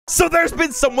So there's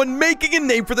been someone making a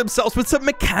name for themselves with some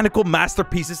mechanical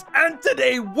masterpieces, and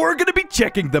today we're going to be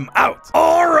checking them out.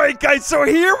 All right, guys, so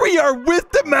here we are with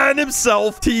the man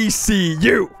himself,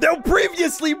 TCU. Now,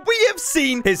 previously, we have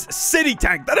seen his city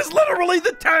tank. That is literally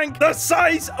the tank the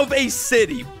size of a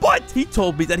city. But he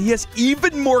told me that he has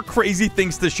even more crazy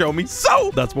things to show me.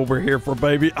 So that's what we're here for,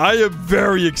 baby. I am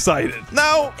very excited.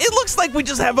 Now, it looks like we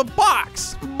just have a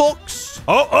box. Books.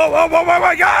 Oh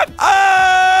my God.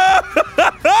 Oh!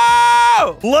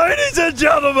 Ladies and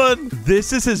gentlemen,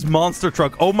 this is his monster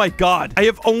truck. Oh my God. I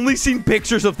have only seen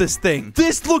pictures of this thing.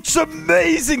 This looks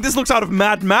amazing. This looks out of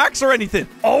Mad Max or anything.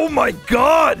 Oh my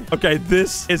God. Okay,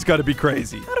 this is gonna be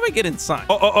crazy. How do I get inside?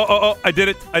 Oh, I did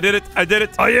it.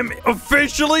 I am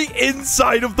officially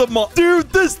inside of the Dude,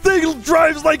 this thing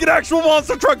drives like an actual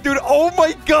monster truck, dude. Oh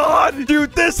my God.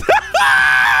 Dude, this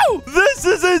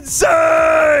is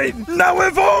insane. Now,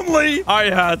 if only I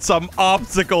had some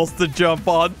obstacles to jump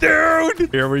on, dude.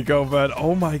 Here we go, man.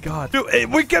 Oh my God.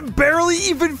 Dude, we can barely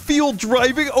even feel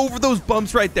driving over those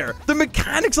bumps right there. The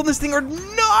mechanics on this thing are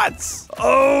nuts.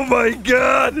 Oh my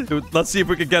God. Dude, let's see if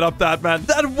we can get up that, man.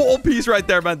 That wall piece right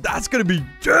there, man. That's going to be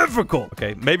difficult.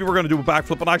 Okay, maybe we're going to do a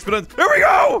backflip on accident. Here we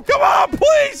go. Come on,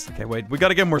 please. Okay, wait. We got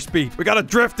to get more speed. We got to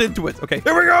drift into it. Okay,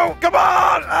 here we go. Come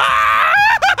on. Ah!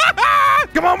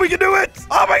 Come on, we can do it.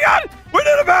 Oh my God. We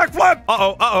did a backflip.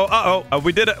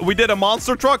 We did a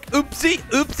monster truck. Oopsie.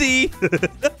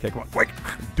 Okay, come on, quick.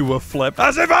 Do a flip.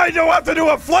 As if I know how to do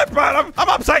a flip, man. I'm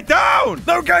upside down.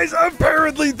 No, guys,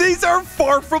 apparently these are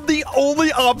far from the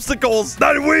only obstacles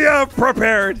that we have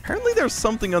prepared. Apparently there's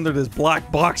something under this black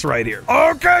box right here.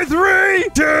 Okay, 3,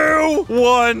 2,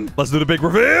 1. Let's do the big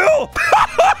reveal.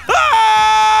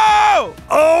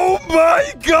 Oh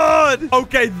my God.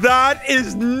 Okay, that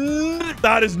is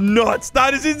nuts.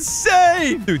 That is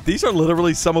insane. Dude, these are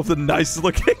literally some of the nicest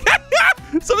looking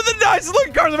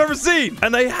cars I've ever seen.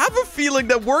 And I have a feeling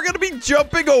that we're going to be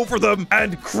jumping over them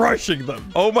and crushing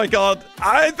them. Oh my God.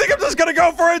 I think I'm just going to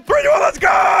go for it. 3, 2, 1, let's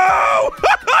go.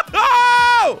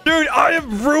 Dude, I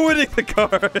am ruining the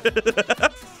car.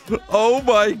 Oh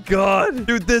my God.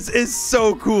 Dude, this is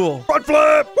so cool. Front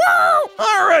flip. Woo!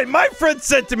 All right. My friend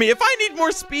said to me, if I need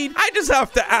more speed, I just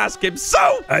have to ask him.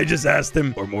 So I just asked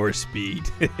him for more speed.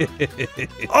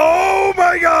 Oh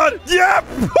my God. Yep.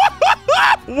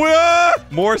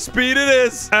 More speed it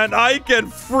is. And I can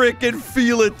freaking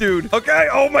feel it, dude. Okay.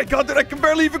 Oh my God, dude. I can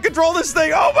barely even control this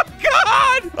thing. Oh my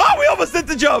God. Oh, we almost hit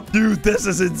the jump. Dude, this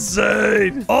is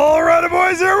insane. All right,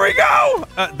 boys. Here we go.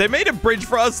 They made a bridge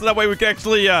for us so that way we can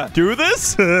actually do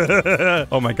this.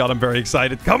 Oh my God, I'm very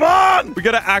excited. Come on. We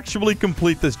got to actually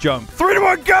complete this jump. 3, 2,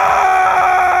 1,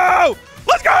 go.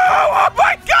 Let's go. Oh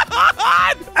my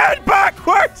God. And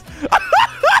backwards.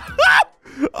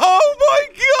 Oh my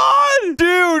God.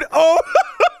 Dude. Oh.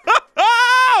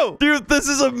 Dude, this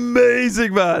is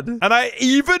amazing, man. And I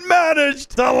even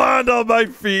managed to land on my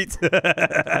feet.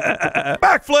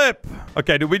 Backflip.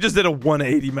 Okay, dude, we just did a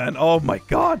 180, man. Oh my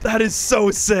God. That is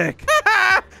so sick.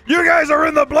 You guys are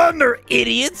in the blender,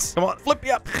 idiots. Come on, flip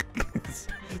me up.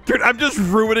 Dude, I'm just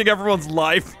ruining everyone's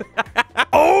life.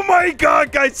 Oh my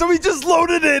God, guys. So he just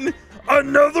loaded in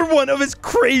another one of his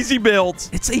crazy builds.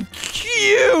 It's a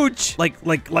huge, like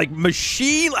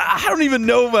machine. I don't even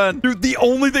know, man. Dude, the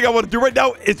only thing I want to do right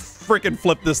now is freaking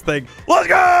flip this thing. Let's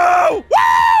go.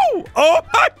 Woo! Oh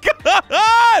my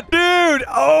God, dude.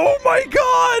 Oh my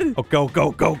God. Oh,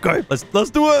 go.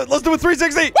 Let's do a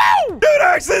 360. Woo! Dude,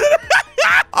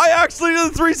 I actually did a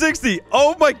 360.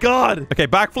 Oh my God. Okay,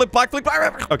 backflip.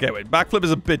 Okay, wait. Backflip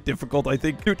is a bit difficult, I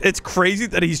think. Dude, it's crazy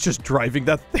that he's just driving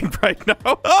that thing right now.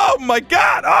 Oh my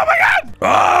God.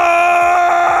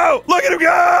 Oh, look at him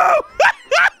go.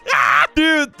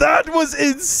 Dude, that was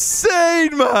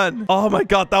insane, man. Oh my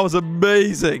God, that was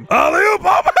amazing. Alley-oop.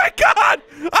 Oh my God.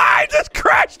 I just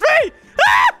crashed me.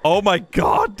 Oh my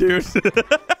God, dude.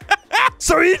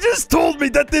 So he just told me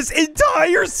that this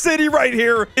entire city right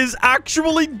here is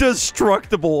actually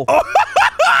destructible.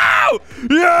 Oh,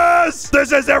 yes!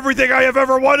 This is everything I have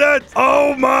ever wanted.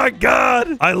 Oh my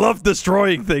God. I love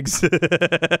destroying things.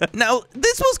 Now,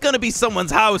 this was gonna be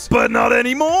someone's house, but not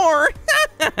anymore.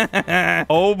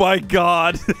 Oh my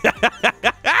God.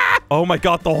 Oh my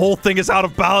God, the whole thing is out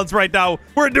of balance right now.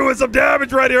 We're doing some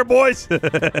damage right here, boys.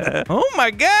 Oh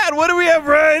my God, what do we have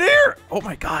right here? Oh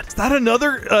my God, is that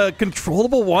another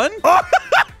controllable one?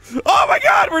 Oh my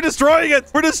God, we're destroying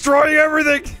it. We're destroying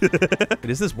everything. Wait,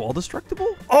 is this wall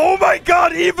destructible? Oh my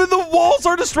God, even the walls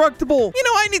are destructible. You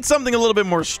know, I need something a little bit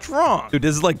more strong. Dude,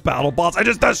 this is like battle boss. I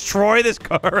just destroy this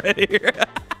car right here.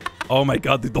 Oh my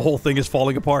god, dude, the whole thing is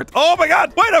falling apart. Oh my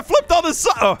god, wait, I flipped on the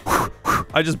side. Oh,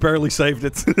 I just barely saved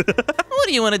it. What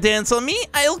do you want to dance on me?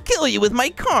 I'll kill you with my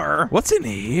car. What's in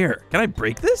here? Can I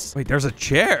break this? Wait, there's a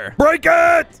chair. Break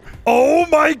it! Oh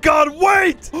my god,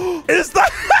 wait! Is that...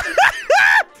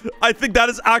 I think that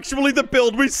is actually the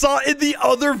build we saw in the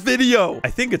other video. I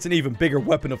think it's an even bigger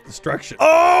weapon of destruction.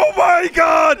 Oh my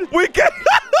god! We can...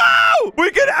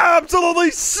 we can absolutely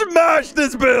smash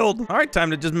this build. All right, time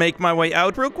to just make my way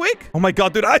out real quick. Oh my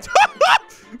god, dude.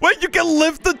 Wait, you can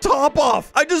lift the top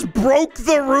off. I just broke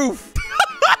the roof.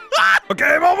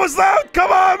 Okay, I'm almost out.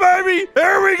 Come on, baby.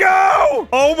 Here we go.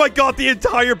 Oh my god, the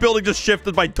entire building just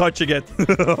shifted by touching it.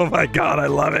 Oh my god, I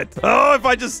love it. Oh, if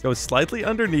I just go slightly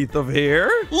underneath of here.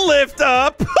 Lift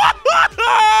up.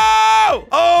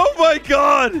 Oh my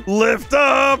god. Lift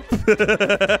up.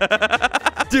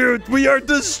 Dude, we are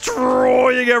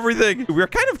destroying everything. We're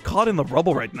kind of caught in the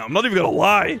rubble right now. I'm not even gonna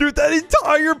lie. Dude, that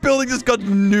entire building just got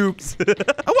nuked.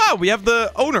 Oh, wow. We have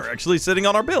the owner actually sitting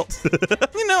on our build.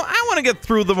 You know, I want to get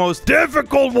through the most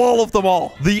difficult wall of them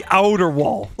all. The outer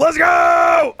wall. Let's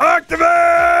go!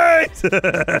 Activate!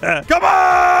 Come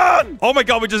on! Oh my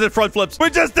god, we just did front flips. We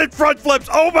just did front flips.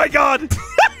 Oh my god.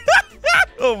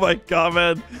 Oh my god,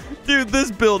 man. Dude,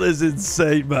 this build is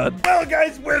insane, man. Well,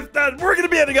 guys, with that, we're going to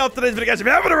be ending off today's video, guys. If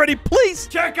you haven't already, please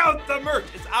check out the merch.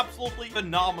 It's absolutely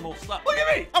phenomenal stuff. Look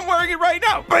at me. I'm wearing it right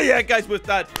now. But yeah, guys, with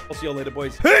that, I'll see you later,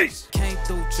 boys. Peace. Came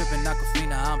through dripping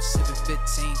Aquafina, I'm sipping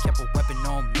 15, kept a weapon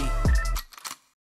on me.